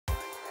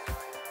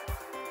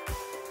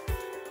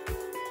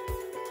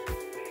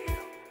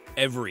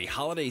Every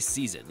holiday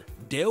season,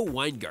 Dale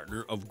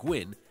Weingartner of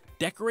Gwyn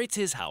decorates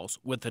his house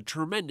with a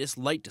tremendous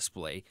light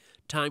display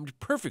timed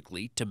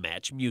perfectly to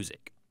match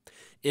music.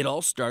 It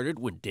all started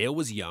when Dale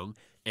was young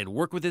and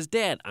worked with his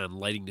dad on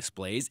lighting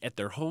displays at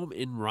their home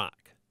in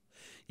Rock.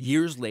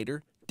 Years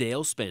later,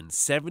 Dale spends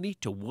 70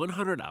 to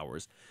 100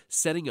 hours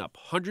setting up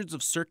hundreds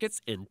of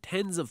circuits and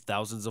tens of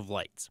thousands of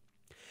lights.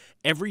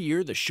 Every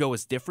year, the show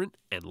is different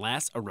and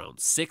lasts around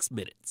 6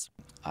 minutes.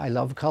 I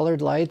love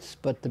colored lights,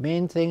 but the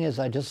main thing is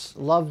I just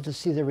love to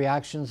see the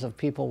reactions of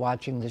people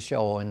watching the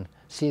show and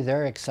see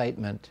their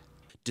excitement.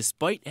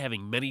 Despite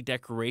having many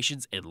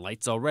decorations and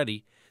lights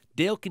already,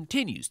 Dale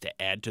continues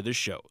to add to the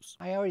shows.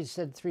 I already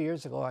said 3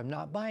 years ago, I'm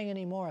not buying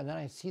any more, and then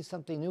I see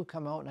something new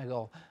come out and I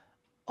go,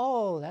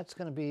 oh, that's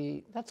gonna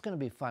be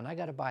fun. I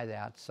gotta buy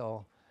that.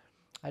 So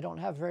I don't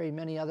have very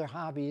many other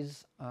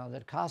hobbies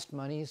that cost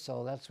money,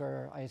 so that's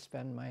where I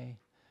spend my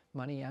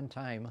money and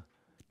time.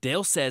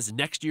 Dale says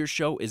next year's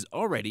show is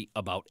already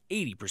about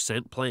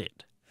 80%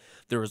 planned.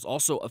 There is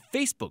also a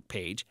Facebook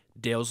page,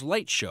 Dale's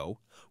Light Show,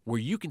 where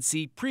you can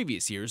see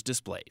previous year's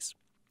displays.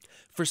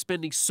 For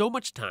spending so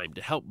much time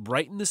to help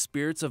brighten the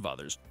spirits of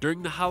others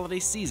during the holiday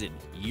season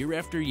year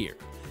after year,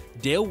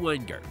 Dale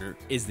Weingartner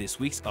is this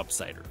week's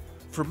Upsider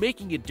for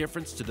making a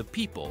difference to the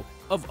people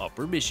of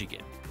Upper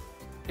Michigan.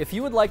 If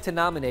you would like to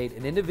nominate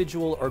an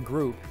individual or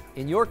group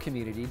in your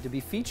community to be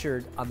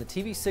featured on the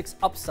TV6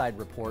 Upside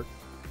Report,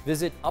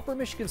 visit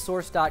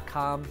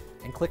uppermichigansource.com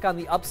and click on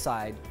the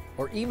Upside,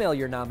 or email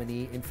your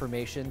nominee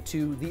information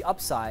to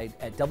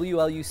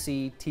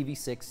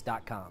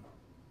theupside@wluctv6.com.